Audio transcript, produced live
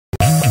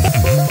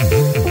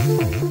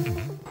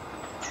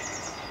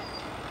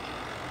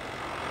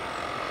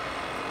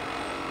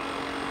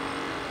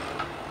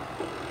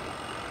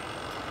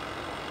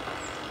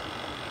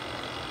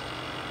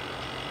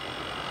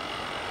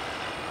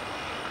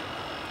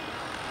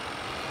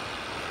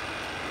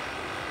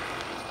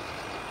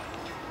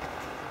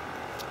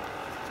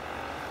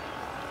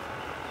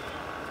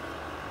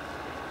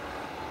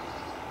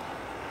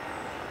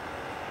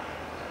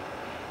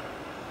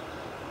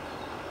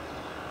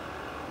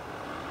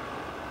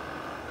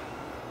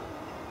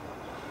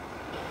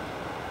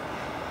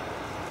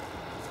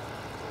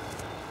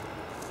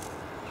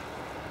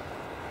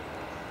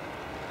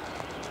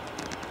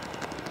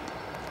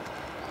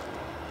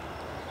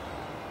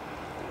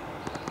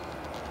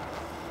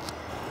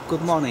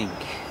Good morning.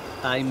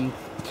 I'm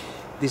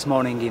this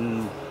morning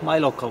in my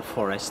local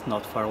forest,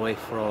 not far away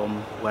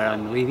from where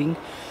I'm living.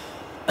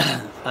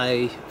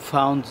 I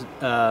found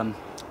a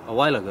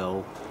while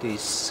ago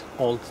this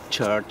old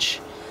church.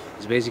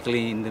 It's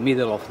basically in the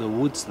middle of the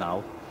woods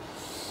now,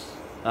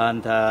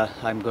 and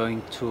I'm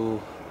going to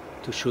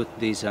shoot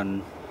this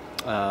on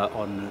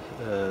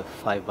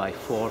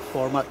 5x4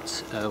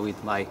 format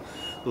with my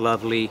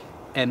lovely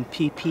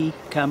MPP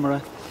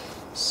camera.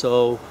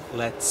 So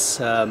let's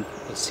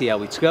see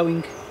how it's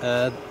going.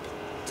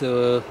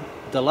 The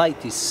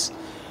light is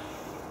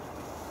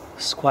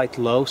quite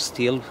low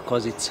still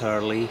because it's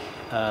early.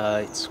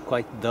 It's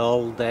quite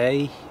dull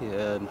day.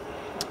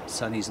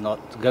 Sun is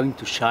not going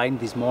to shine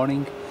this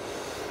morning,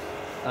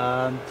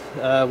 and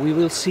we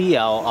will see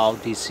how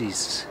this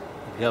is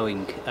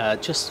going.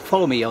 Just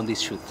follow me on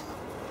this shoot.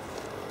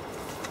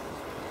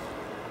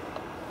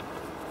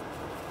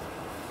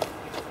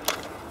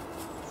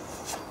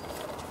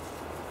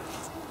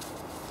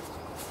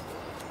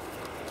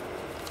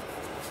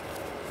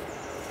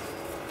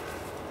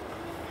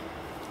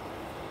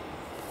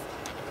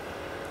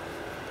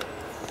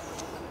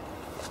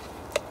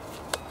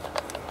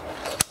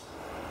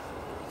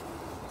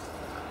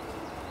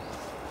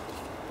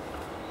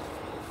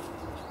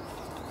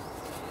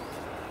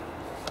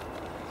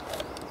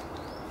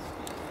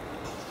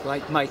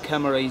 Right, my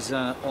camera is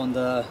on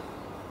the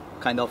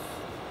kind of,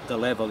 the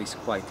level is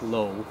quite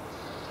low.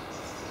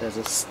 There's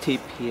a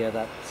steep here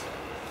that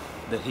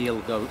the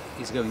hill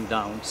is going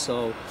down,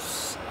 so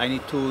I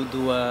need to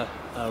do a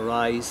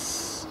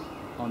rise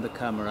on the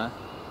camera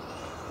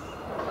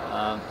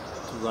to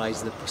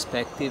rise the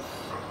perspective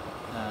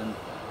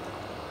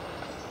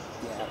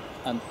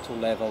and to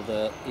level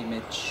the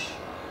image,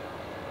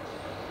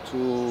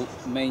 to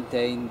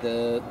maintain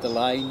the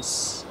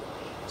lines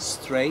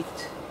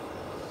straight.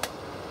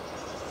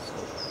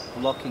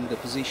 Locking the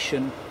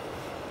position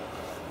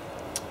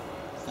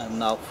and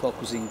now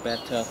focusing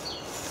better.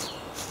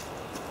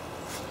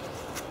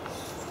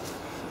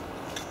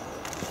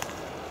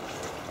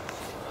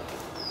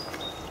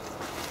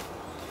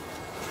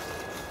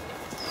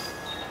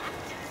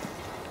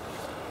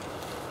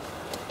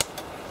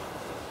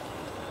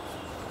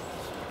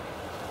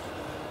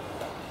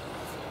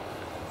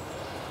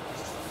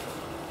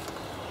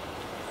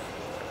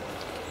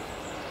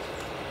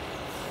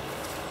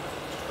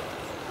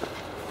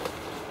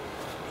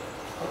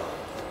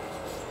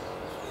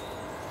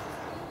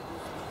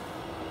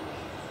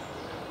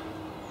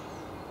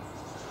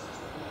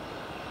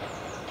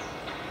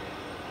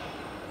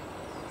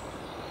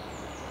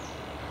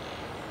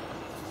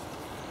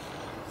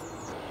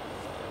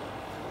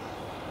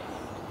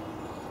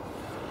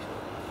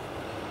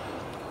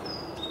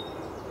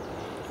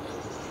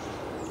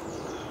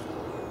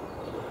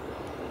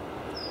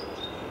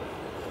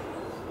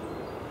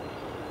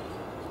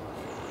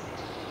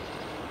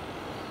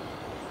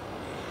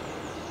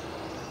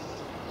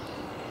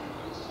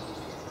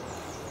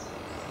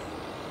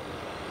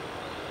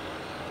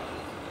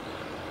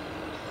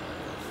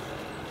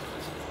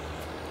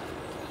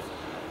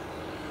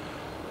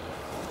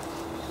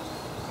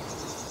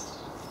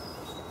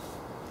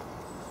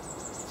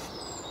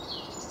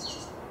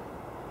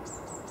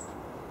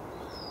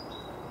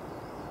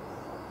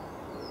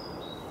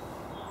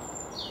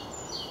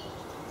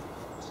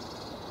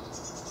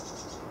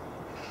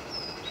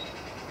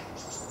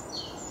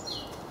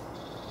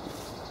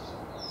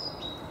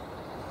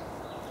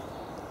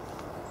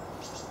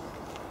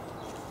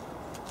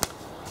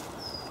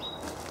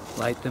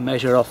 Right, the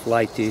measure of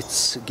light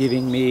is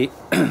giving me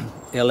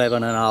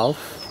 11.5.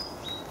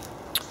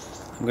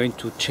 I'm going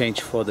to change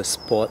for the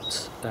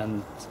spot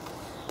and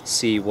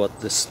see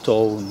what the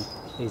stone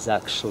is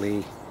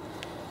actually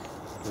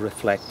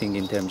reflecting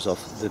in terms of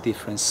the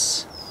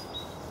difference,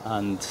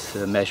 and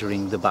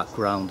measuring the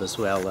background as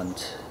well,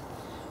 and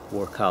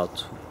work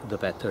out the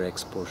better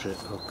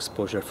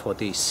exposure for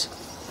this.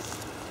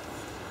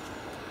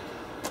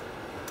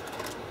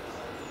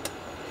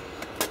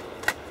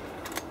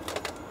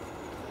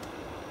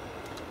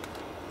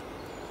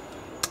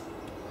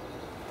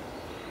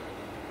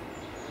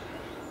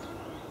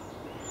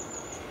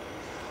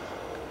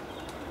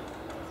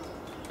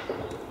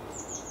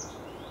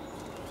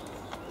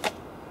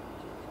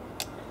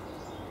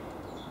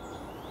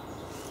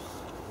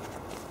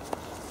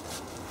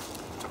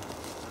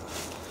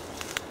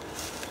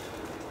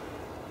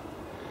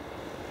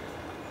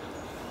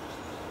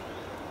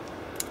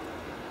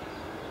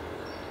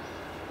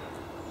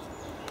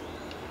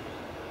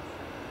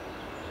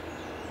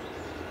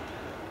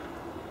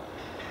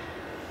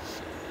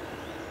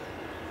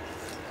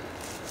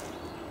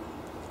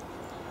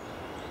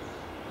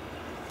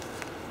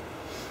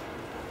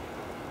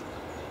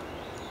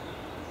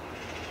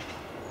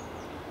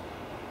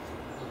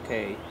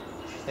 Okay,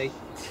 8.5.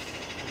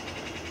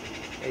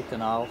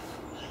 All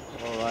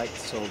right,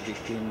 so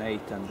between 8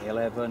 and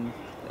 11,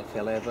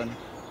 F11.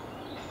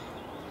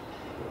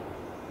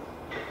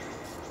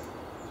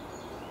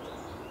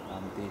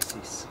 And this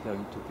is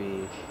going to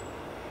be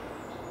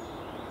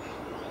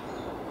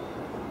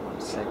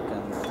 1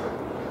 second.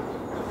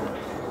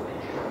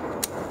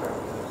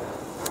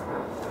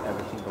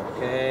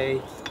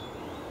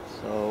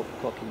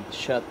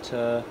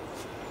 shutter,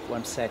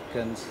 1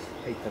 second,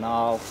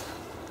 8.5.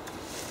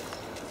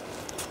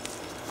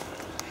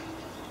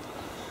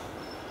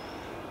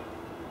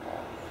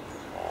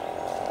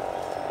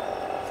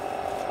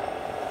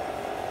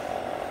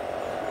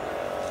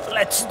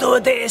 Let's do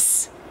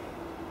this!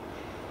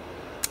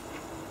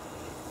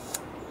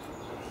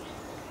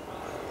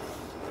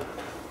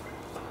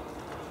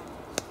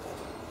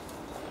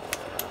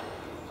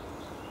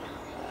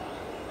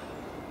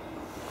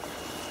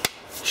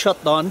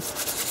 Shot done,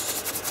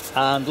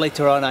 and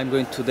later on I'm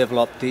going to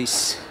develop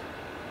this.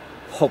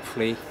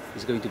 Hopefully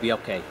it's going to be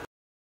okay.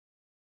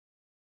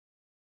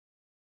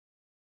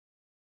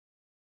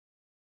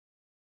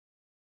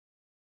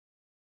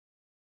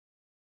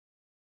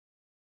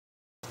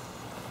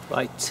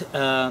 Right,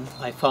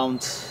 I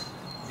found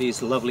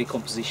this lovely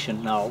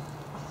composition now,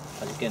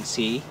 as you can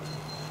see.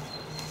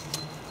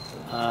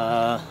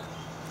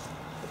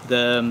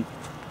 The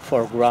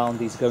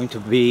foreground is going to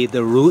be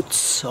the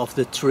roots of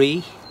the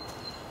tree,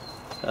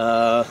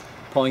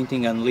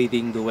 pointing and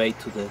leading the way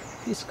to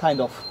this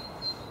kind of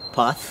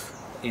path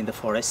in the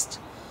forest.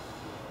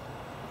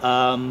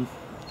 I'm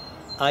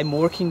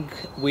working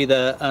with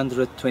a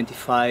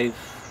 125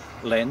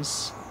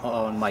 lens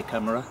on my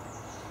camera.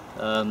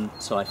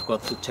 So I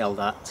forgot to tell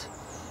that.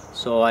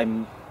 So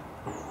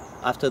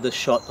after the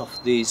shot of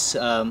this,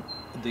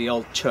 the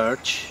old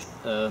church,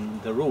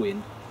 the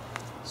ruin.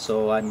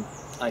 So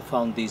I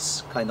found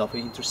these kind of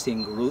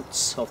interesting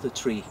roots of the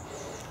tree,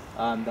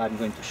 and I'm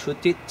going to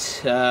shoot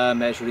it,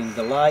 measuring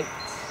the light,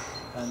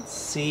 and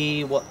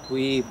see what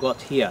we've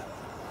got here.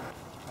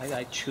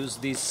 I choose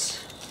this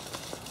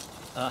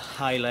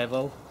high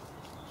level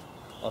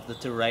of the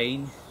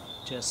terrain,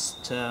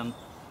 just to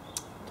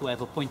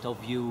have a point of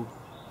view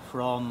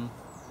from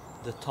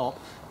the top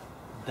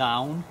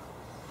down.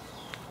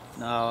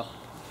 Now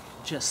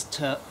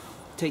just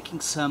taking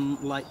some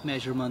light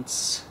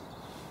measurements.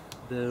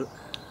 The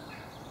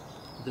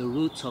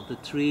roots of the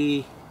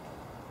tree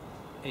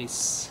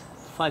is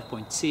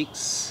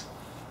 5.6,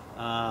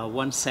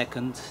 1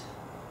 second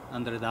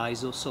under the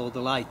ISO, so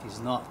the light is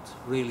not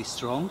really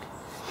strong,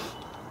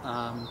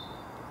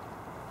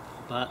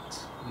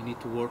 but we need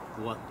to work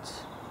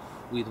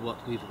with what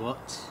we've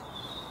got.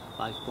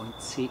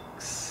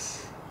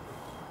 5.6,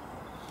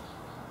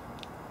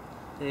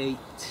 8,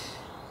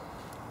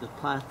 the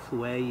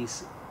pathway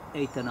is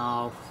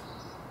 8.5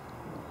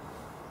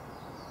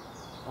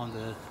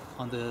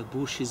 on the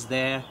bushes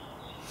there,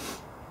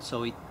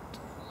 so it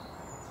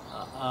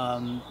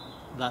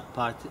that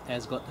part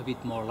has got a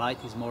bit more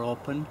light, is more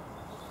open.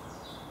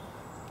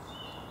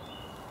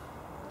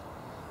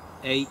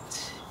 8,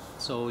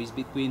 so it's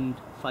between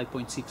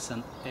 5.6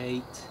 and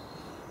 8,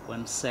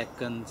 1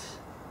 second,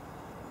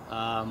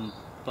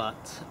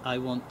 but I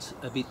want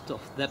a bit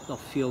of depth of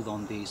field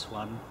on this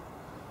one.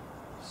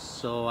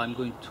 So I'm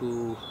going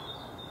to,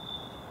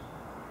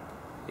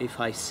 if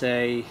I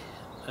say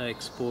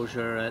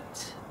exposure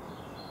at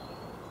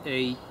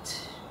 8,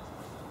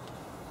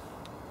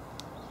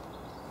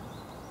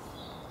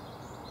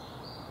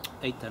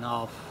 eight and a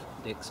half,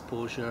 the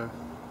exposure.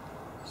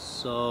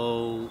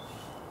 So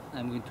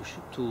I'm going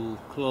to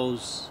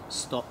close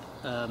stop,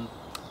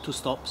 2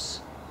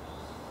 stops,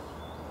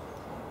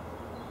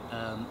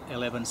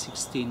 11,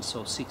 16,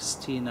 so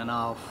 16 and a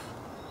half.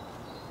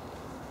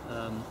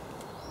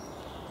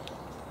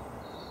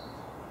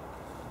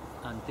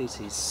 And this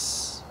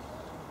is,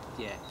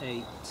 yeah,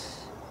 8,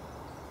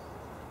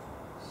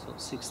 so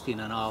 16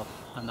 and a half,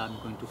 and I'm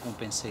going to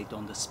compensate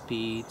on the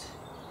speed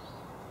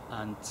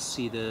and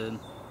see the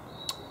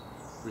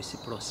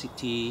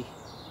reciprocity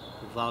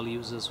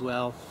values as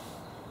well,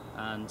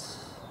 and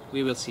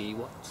we will see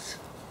what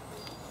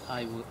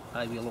I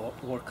will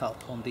work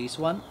out on this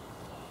one.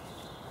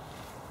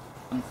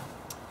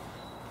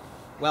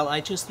 Well,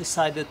 I just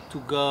decided to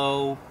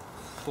go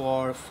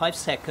for 5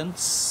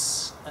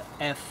 seconds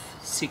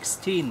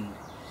f16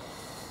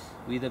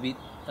 with a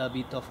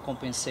bit of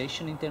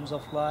compensation in terms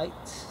of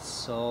light.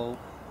 So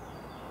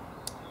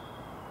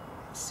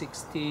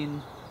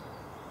 16,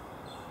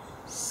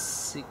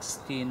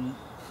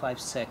 5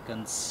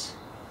 seconds.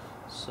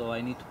 So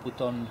I need to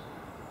put on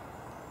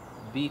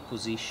B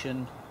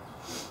position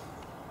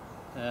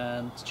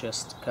and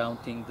just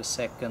counting the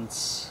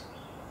seconds.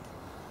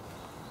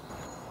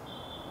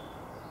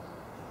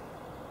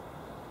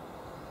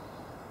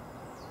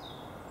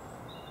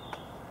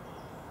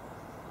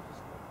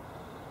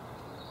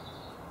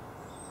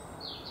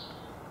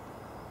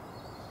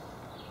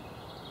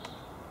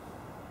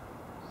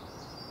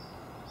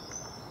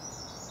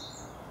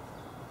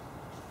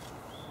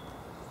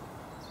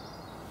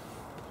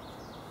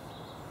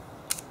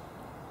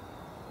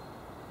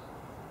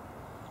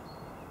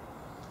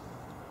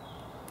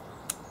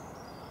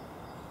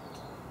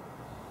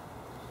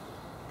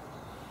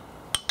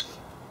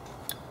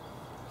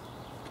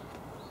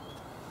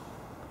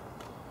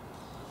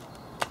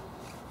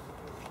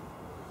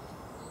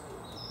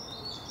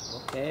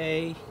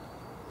 Okay,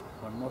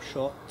 one more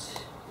shot.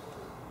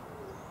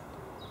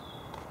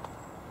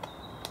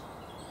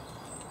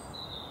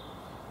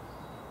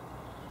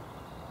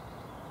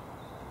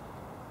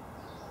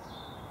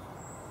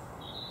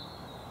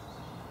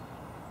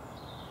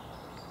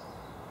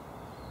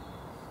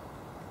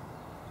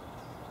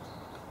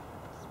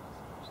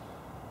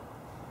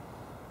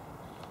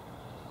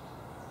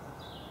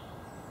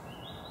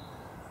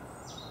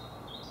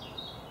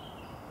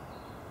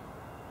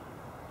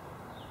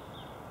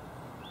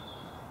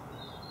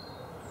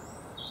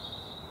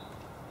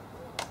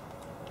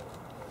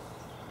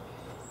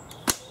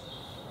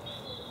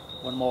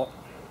 One more.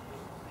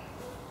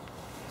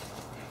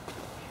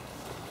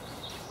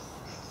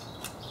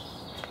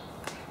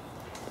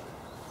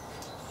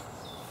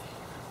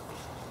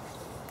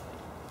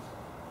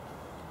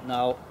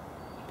 Now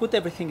put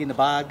everything in the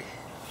bag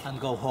and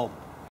go home.